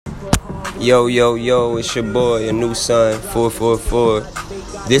Yo, yo, yo, it's your boy, a new son, 444.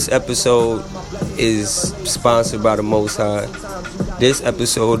 This episode is sponsored by the Most High. This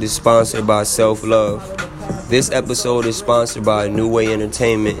episode is sponsored by Self-Love. This episode is sponsored by New Way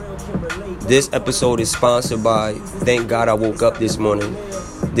Entertainment. This episode is sponsored by Thank God I Woke Up This Morning.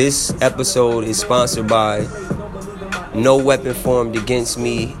 This episode is sponsored by No Weapon Formed Against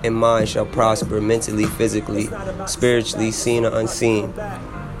Me and Mine Shall Prosper, mentally, physically, spiritually, seen or unseen.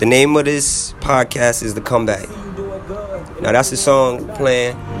 The name of this podcast is The Comeback. Now that's the song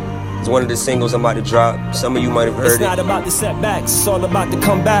playing. It's one of the singles I'm about to drop. Some of you might have heard it. It's not about the setbacks, it's all about the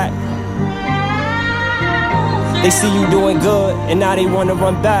comeback. They see you doing good, and now they want to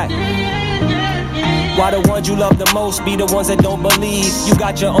run back. Why the ones you love the most be the ones that don't believe? You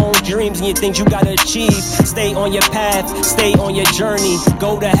got your own dreams and you think you gotta achieve. Stay on your path, stay on your journey.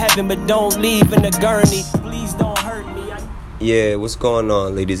 Go to heaven, but don't leave in the gurney. Please don't hurt me. Yeah, what's going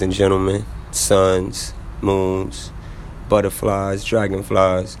on, ladies and gentlemen? Suns, moons, butterflies,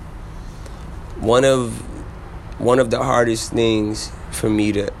 dragonflies. One of the hardest things for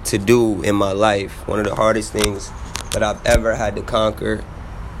me to do in my life, one of the hardest things that I've ever had to conquer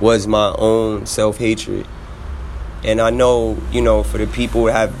was my own self-hatred. And I know, for the people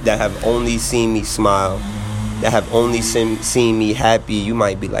that have only seen me smile, that have only seen me happy, you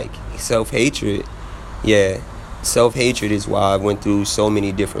might be like, self-hatred? Yeah, self-hatred is why I went through so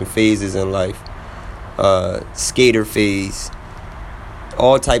many different phases in life. Skater phase,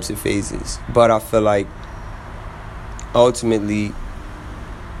 all types of phases. But I feel like ultimately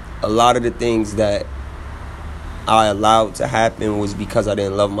a lot of the things that I allowed to happen was because I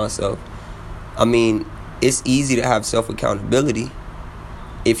didn't love myself. I mean, it's easy to have self-accountability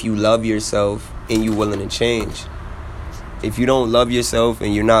if you love yourself and you're willing to change. If you don't love yourself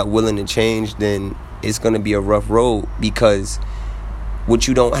and you're not willing to change, then it's going to be a rough road, because what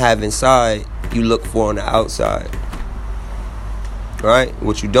you don't have inside, you look for on the outside. Right?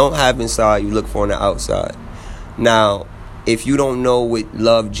 What you don't have inside, you look for on the outside. Now, if you don't know what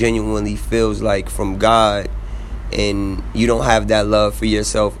love genuinely feels like from God, and you don't have that love for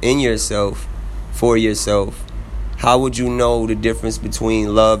yourself, in yourself, for yourself, how would you know the difference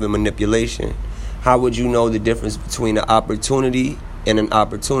between love and manipulation? How would you know the difference between an opportunity and an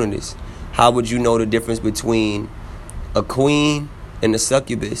opportunist? How would you know the difference between a queen and a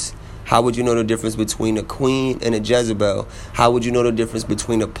succubus? How would you know the difference between a queen and a Jezebel? How would you know the difference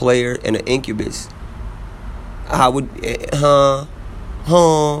between a player and an incubus?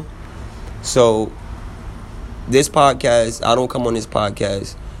 So this podcast, I don't come on this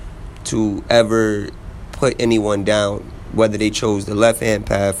podcast to ever put anyone down, whether they chose the left-hand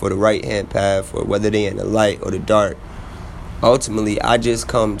path or the right-hand path, or whether they're in the light or the dark. Ultimately, I just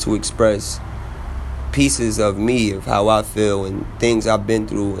come to express pieces of me, of how I feel and things I've been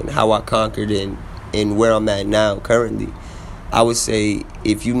through and how I conquered and where I'm at now currently. I would say,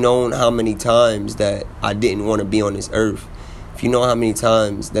 if you've known how many times that I didn't want to be on this earth, if you know how many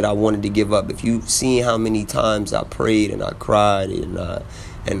times that I wanted to give up, if you've seen how many times I prayed and I cried and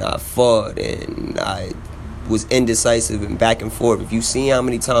I fought and I was indecisive and back and forth, if you've seen how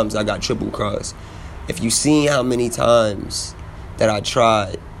many times I got triple crossed, if you've seen how many times that I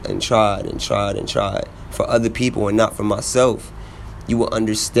tried and tried and tried and tried for other people and not for myself, you will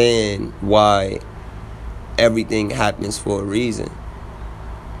understand why everything happens for a reason.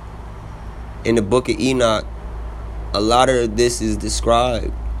 In the book of Enoch, a lot of this is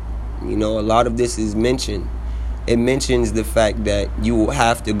described. A lot of this is mentioned. It mentions the fact that you will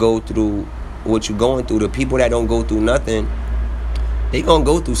have to go through what you're going through. The people that don't go through nothing, they gonna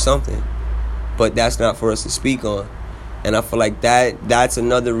go through something. But that's not for us to speak on. And I feel like that's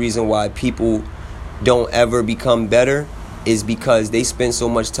another reason why people don't ever become better, is because they spend so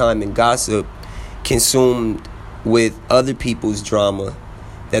much time in gossip, consumed with other people's drama,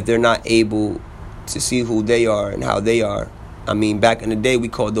 that they're not able to see who they are and how they are. I mean, back in the day, we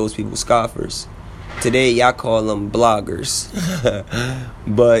called those people scoffers. Today, y'all call them bloggers.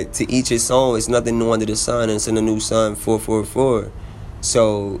 But to each his own, it's nothing new under the sun. It's in the new sun, 444.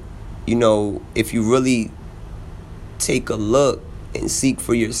 So, if you really take a look and seek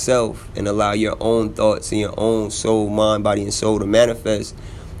for yourself and allow your own thoughts and your own soul, mind, body, and soul to manifest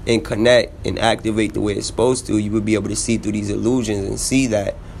and connect and activate the way it's supposed to, you would be able to see through these illusions and see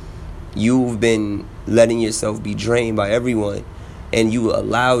that you've been letting yourself be drained by everyone, and you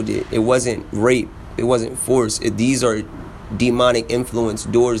allowed it. It wasn't rape. It wasn't force. These are demonic influence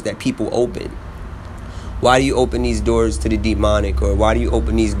doors that people open. Why do you open these doors to the demonic, or why do you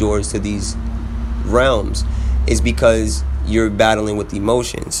open these doors to these realms? It's because you're battling with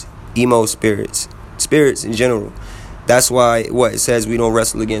emotions, emo spirits in general. That's why what it says, we don't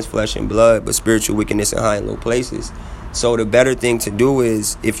wrestle against flesh and blood, but spiritual wickedness in high and low places. So the better thing to do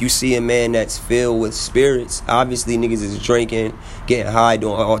is, if you see a man that's filled with spirits, obviously niggas is drinking, getting high,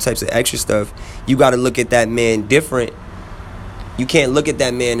 doing all types of extra stuff, you got to look at that man different. You can't look at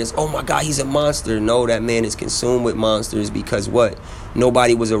that man as, oh my God, he's a monster. No, that man is consumed with monsters because what?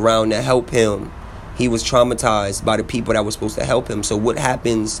 Nobody was around to help him. He was traumatized by the people that were supposed to help him. So what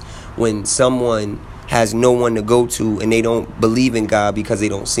happens when someone has no one to go to and they don't believe in God because they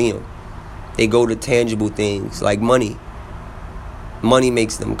don't see him? They go to tangible things like money. Money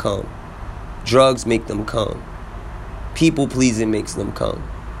makes them come. Drugs make them come. People pleasing makes them come.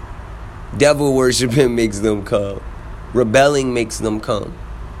 Devil worshiping makes them come. Rebelling makes them come.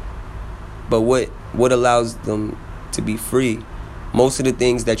 But what allows them to be free? Most of the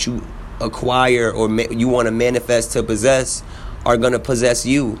things that you acquire or you want to manifest to possess are going to possess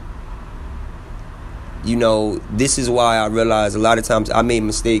you. You know, this is why I realize a lot of times I made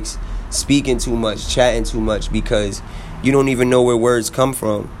mistakes speaking too much, chatting too much, because you don't even know where words come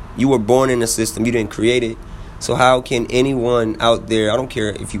from. You were born in a system. You didn't create it. So how can anyone out there, I don't care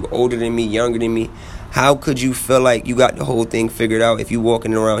if you're older than me, younger than me, how could you feel like you got the whole thing figured out if you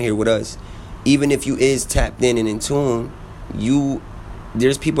walking around here with us? Even if you is tapped in and in tune,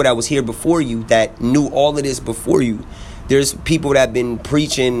 there's people that was here before you that knew all of this before you. There's people that been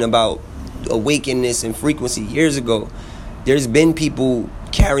preaching about awakeness and frequency years ago. There's been people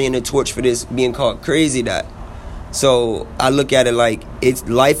carrying a torch for this being called crazy that. So I look at it like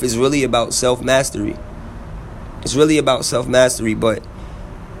life is really about self-mastery. It's really about self-mastery, but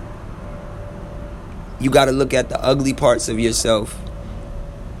you got to look at the ugly parts of yourself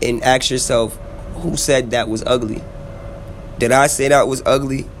and ask yourself, who said that was ugly? Did I say that was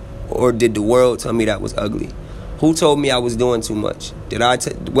ugly, or did the world tell me that was ugly? Who told me I was doing too much?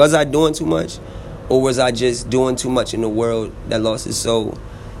 Was I doing too much, or was I just doing too much in the world that lost its soul?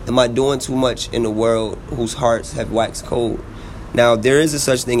 Am I doing too much in the world whose hearts have waxed cold? Now, there is a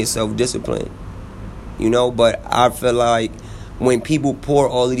such thing as self-discipline, but I feel like when people pour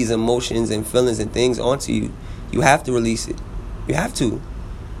all of these emotions and feelings and things onto you, you have to release it. You have to.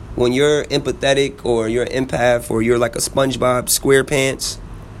 When you're empathetic or you're an empath or you're like a SpongeBob SquarePants,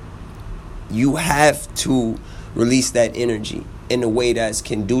 you have to release that energy in a way that's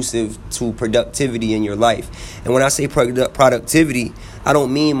conducive to productivity in your life. And when I say productivity, I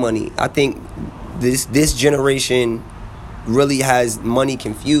don't mean money. I think this generation really has money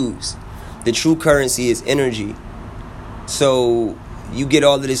confused. The true currency is energy. So you get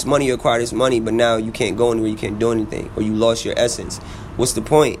all of this money, you acquire this money, but now you can't go anywhere, you can't do anything, or you lost your essence. What's the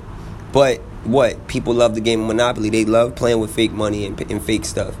point? But what? People love the game of Monopoly. They love playing with fake money and fake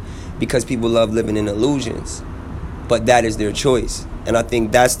stuff because people love living in illusions. But that is their choice. And I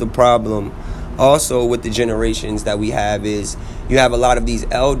think that's the problem also with the generations that we have, is you have a lot of these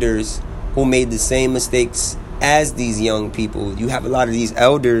elders who made the same mistakes as these young people. You have a lot of these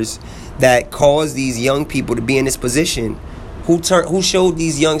elders that caused these young people to be in this position, who showed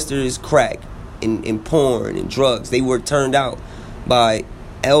these youngsters crack and porn and drugs. They were turned out by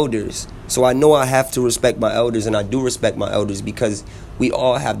elders. So I know I have to respect my elders, and I do respect my elders, because we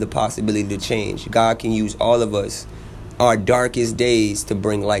all have the possibility to change. God can use all of us, our darkest days, to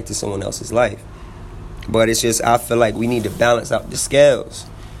bring light to someone else's life. But it's just, I feel like we need to balance out the scales.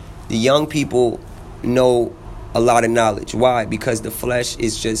 The young people know a lot of knowledge. Why? Because the flesh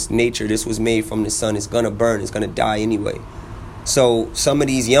is just nature. This was made from the sun. It's going to burn. It's going to die anyway. So some of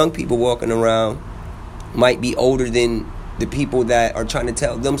these young people walking around might be older than the people that are trying to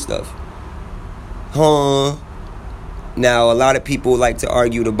tell them stuff. Now, a lot of people like to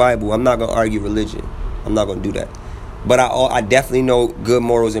argue the Bible. I'm not going to argue religion. I'm not going to do that. But I definitely know good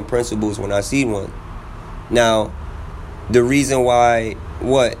morals and principles when I see one. Now, the reason why,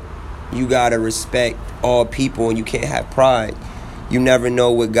 you got to respect all people and you can't have pride. You never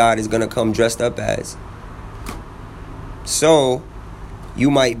know what God is going to come dressed up as. So,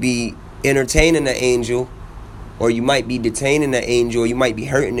 you might be entertaining the angel, or you might be detaining the angel, or you might be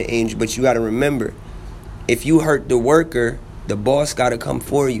hurting the angel, but you got to remember, if you hurt the worker, the boss got to come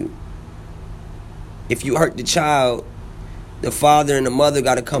for you. If you hurt the child, the father and the mother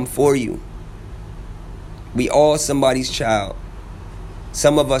got to come for you. We all somebody's child.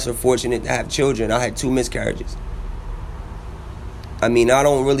 Some of us are fortunate to have children. I had 2 miscarriages. I mean, I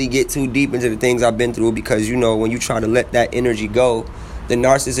don't really get too deep into the things I've been through, because, when you try to let that energy go, the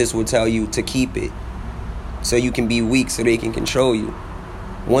narcissist will tell you to keep it so you can be weak, so they can control you.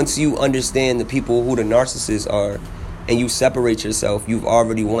 Once you understand the people who the narcissists are and you separate yourself, you've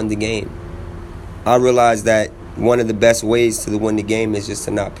already won the game. I realized that one of the best ways to win the game is just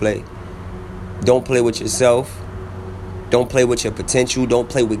to not play. Don't play with yourself. Don't play with your potential. Don't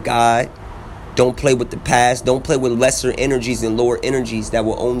play with God. Don't play with the past. Don't play with lesser energies and lower energies that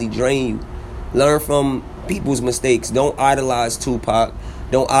will only drain you. Learn from people's mistakes. Don't idolize Tupac.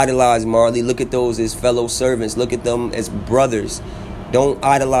 Don't idolize Marley. Look at those as fellow servants. Look at them as brothers. Don't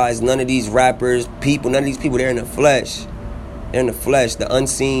idolize none of these rappers, people. None of these people, they're in the flesh. They're in the flesh. The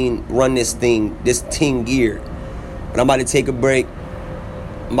unseen run this thing gear. But I'm about to take a break.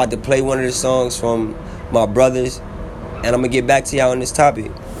 I'm about to play one of the songs from my brothers. And I'm going to get back to y'all on this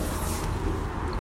topic.